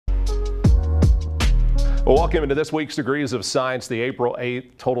Well, welcome into this week's Degrees of Science. The April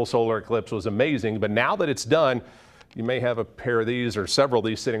 8th total solar eclipse was amazing, but now that it's done, you may have a pair of these or several of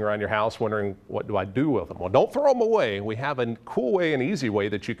these sitting around your house wondering, what do I do with them? Well, don't throw them away. We have a cool way and easy way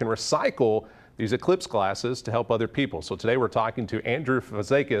that you can recycle these eclipse glasses to help other people. So today we're talking to Andrew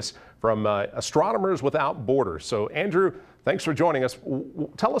Fazekas from Astronomers Without Borders. So Andrew, thanks for joining us.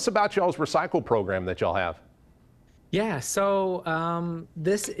 Tell us about y'all's recycle program that y'all have. Yeah, so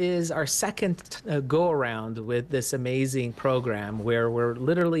this is our second go-around with this amazing program where we're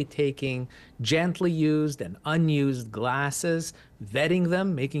literally taking gently used and unused glasses, vetting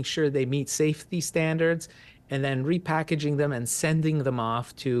them, making sure they meet safety standards, and then repackaging them and sending them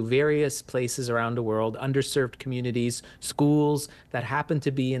off to various places around the world, underserved communities, schools that happen to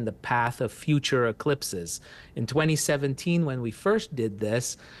be in the path of future eclipses. In 2017, when we first did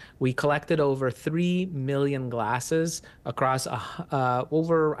this, we collected over 3 million glasses across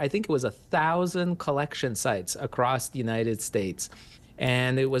over, I think it was 1,000 collection sites across the United States.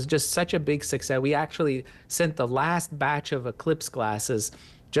 And it was just such a big success. We actually sent the last batch of Eclipse glasses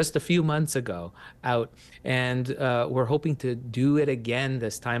just a few months ago out, and we're hoping to do it again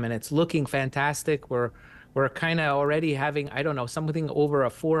this time, and it's looking fantastic. We're kind of already having, I don't know, something over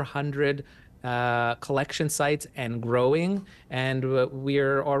 400 collection sites and growing, and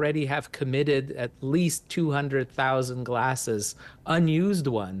we're already have committed at least 200,000 glasses, unused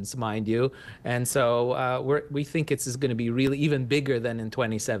ones, mind you, and so we think it's going to be really even bigger than in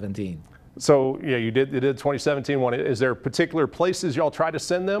 2017. So yeah, you did 2017 one. Is there particular places y'all try to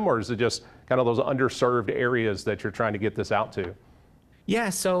send them, or is it just kind of those underserved areas that you're trying to get this out to?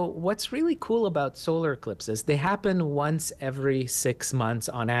 Yeah, so what's really cool about solar eclipses, they happen once every 6 months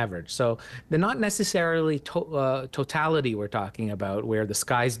on average. So they're not necessarily totality we're talking about, where the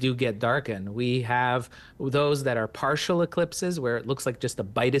skies do get darkened. We have those that are partial eclipses, where it looks like just a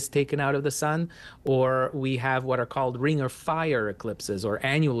bite is taken out of the sun, or we have what are called ring of fire eclipses or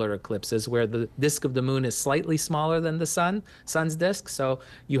annular eclipses, where the disk of the moon is slightly smaller than the sun's disk. So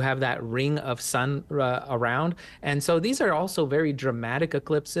you have that ring of sun around. And so these are also very dramatic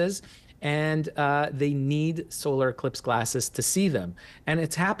eclipses, and they need solar eclipse glasses to see them. And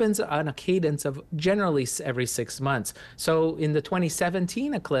it happens on a cadence of generally every 6 months. So in the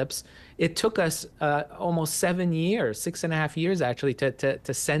 2017 eclipse, it took us almost 7 years, 6.5 years actually,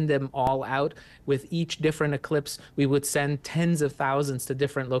 to send them all out. With each different eclipse, we would send tens of thousands to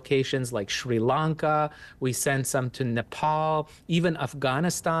different locations like Sri Lanka. We sent some to Nepal. Even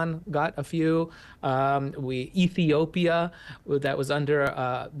Afghanistan got a few. Ethiopia, that was under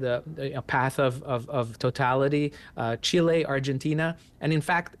the path of totality. Chile, Argentina. And in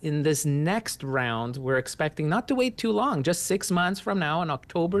fact, in this next round, we're expecting not to wait too long, just 6 months from now, on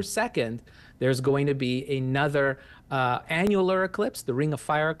October 2nd, there's going to be another annular eclipse, the Ring of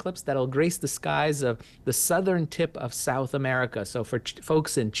Fire eclipse, that'll grace the skies of the southern tip of South America. So for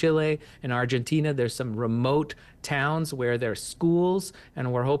folks in Chile and Argentina, there's some remote towns where there's schools,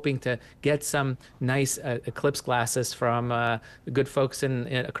 and we're hoping to get some nice eclipse glasses from the good folks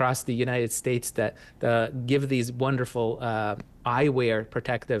across the United States that give these wonderful eyewear,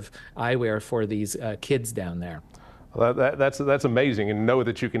 protective eyewear for these kids down there. Well, that's amazing, and know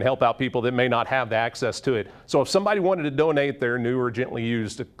that you can help out people that may not have the access to it. So if somebody wanted to donate their new or gently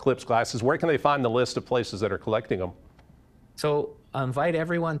used eclipse glasses, where can they find the list of places that are collecting them? So I invite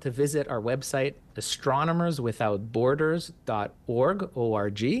everyone to visit our website, astronomerswithoutborders.org,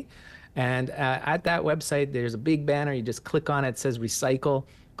 O-R-G. And at that website, there's a big banner. You just click on it. It says recycle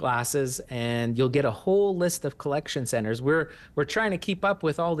glasses, and you'll get a whole list of collection centers. We're trying to keep up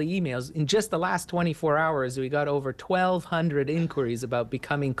with all the emails. In just the last 24 hours, we got over 1,200 inquiries about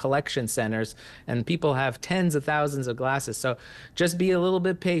becoming collection centers, and people have tens of thousands of glasses. So just be a little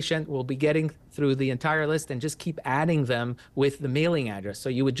bit patient. We'll be getting through the entire list and just keep adding them with the mailing address. So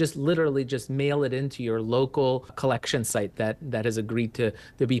you would just literally just mail it into your local collection site that has agreed to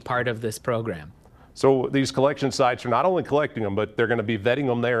be part of this program. So these collection sites are not only collecting them, but they're going to be vetting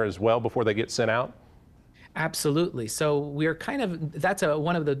them there as well before they get sent out? Absolutely. So we're kind of, that's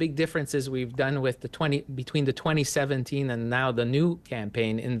one of the big differences we've done with between the 2017 and now the new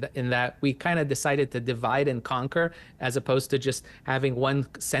campaign, in that we kind of decided to divide and conquer, as opposed to just having one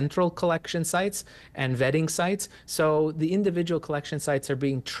central collection sites and vetting sites. So the individual collection sites are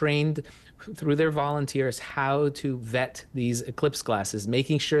being trained through their volunteers how to vet these eclipse glasses,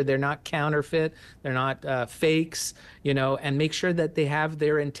 making sure they're not counterfeit, they're not fakes, and make sure that they have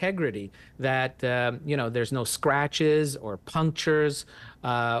their integrity, that, there's no scratches or punctures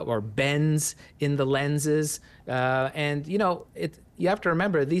or bends in the lenses. And you have to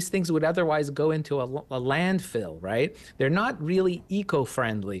remember these things would otherwise go into a landfill, right? They're not really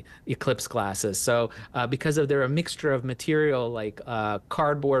eco-friendly eclipse glasses. So because of they're a mixture of material like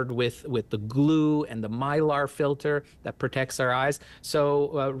cardboard with the glue and the mylar filter that protects our eyes.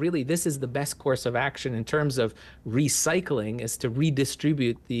 So really, this is the best course of action in terms of recycling, is to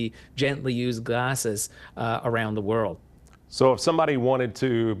redistribute the gently used glasses around the world. So if somebody wanted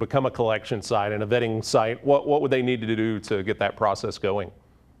to become a collection site and a vetting site, what would they need to do to get that process going?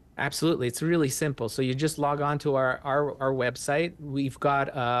 Absolutely. It's really simple. So you just log on to our website. We've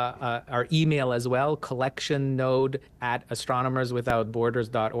got our email as well,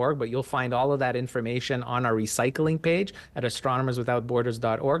 collectionnode@astronomerswithoutborders.org. But you'll find all of that information on our recycling page at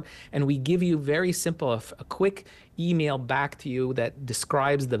astronomerswithoutborders.org. And we give you very simple, a quick email back to you that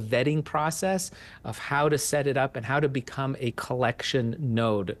describes the vetting process of how to set it up and how to become a collection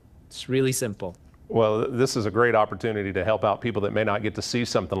node. It's really simple. Well, this is a great opportunity to help out people that may not get to see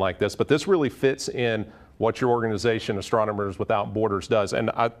something like this, but this really fits in what your organization, Astronomers Without Borders, does. And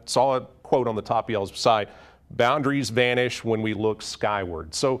I saw a quote on the top of y'all's site, "Boundaries vanish when we look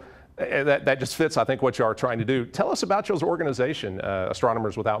skyward." So that just fits, I think, what you are trying to do. Tell us about y'all's organization,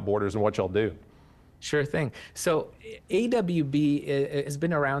 Astronomers Without Borders, and what y'all do. Sure thing. So AWB has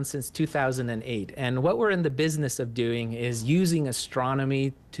been around since 2008. And what we're in the business of doing is using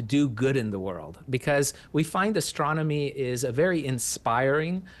astronomy to do good in the world, because we find astronomy is a very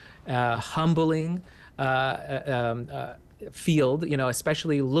inspiring, humbling field,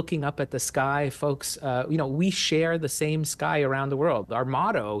 especially looking up at the sky. Folks, we share the same sky around the world. Our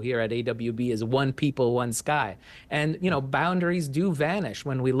motto here at AWB is one people, one sky. And, boundaries do vanish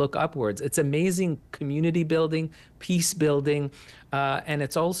when we look upwards. It's amazing community building, peace building, and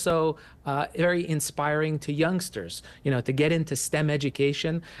it's also very inspiring to youngsters, to get into STEM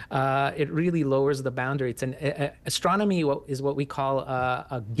education. It really lowers the boundary. It's astronomy is what we call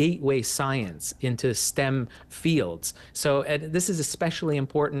a gateway science into STEM fields. So this is especially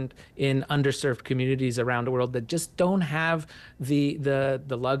important in underserved communities around the world that just don't have the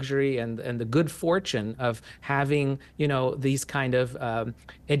luxury and the good fortune of having, these kind of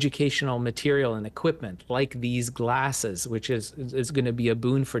educational material and equipment like these glasses, which is going to be a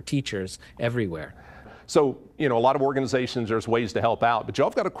boon for teachers everywhere. So, a lot of organizations, there's ways to help out, but y'all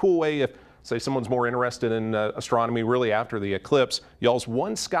have got a cool way if, say, someone's more interested in astronomy really after the eclipse. Y'all's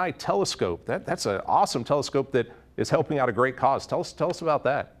One Sky telescope, that's an awesome telescope that is helping out a great cause. Tell us about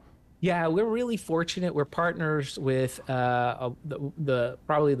that. Yeah, we're really fortunate. We're partners with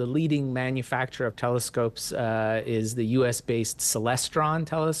probably the leading manufacturer of telescopes is the US-based Celestron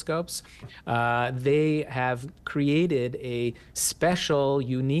telescopes. They have created a special,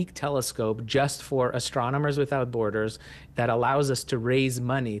 unique telescope just for Astronomers Without Borders that allows us to raise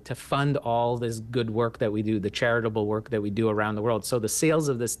money to fund all this good work that we do, the charitable work that we do around the world. So the sales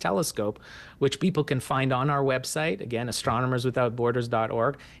of this telescope, which people can find on our website, again,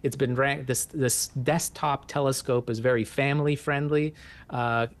 astronomerswithoutborders.org, it's been ranked, this desktop telescope is very family friendly,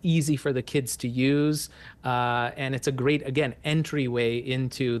 easy for the kids to use, and it's a great, again, entryway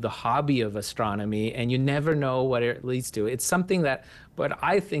into the hobby of astronomy, and you never know what it leads to. It's something that what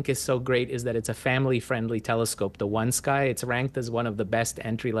I think is so great is that it's a family-friendly telescope, the One Sky. It's ranked as one of the best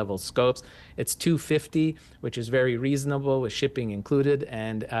entry-level scopes. It's $250, which is very reasonable with shipping included,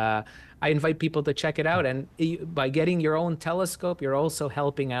 and I invite people to check it out. And by getting your own telescope, you're also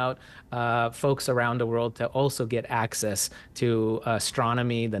helping out folks around the world to also get access to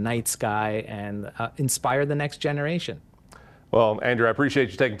astronomy, the night sky, and inspire the next generation. Well, Andrew, I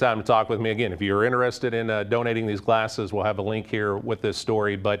appreciate you taking time to talk with me again. If you're interested in donating these glasses, we'll have a link here with this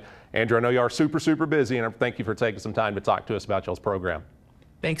story. But Andrew, I know you are super, super busy, and thank you for taking some time to talk to us about y'all's program.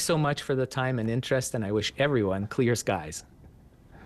 Thanks so much for the time and interest, and I wish everyone clear skies.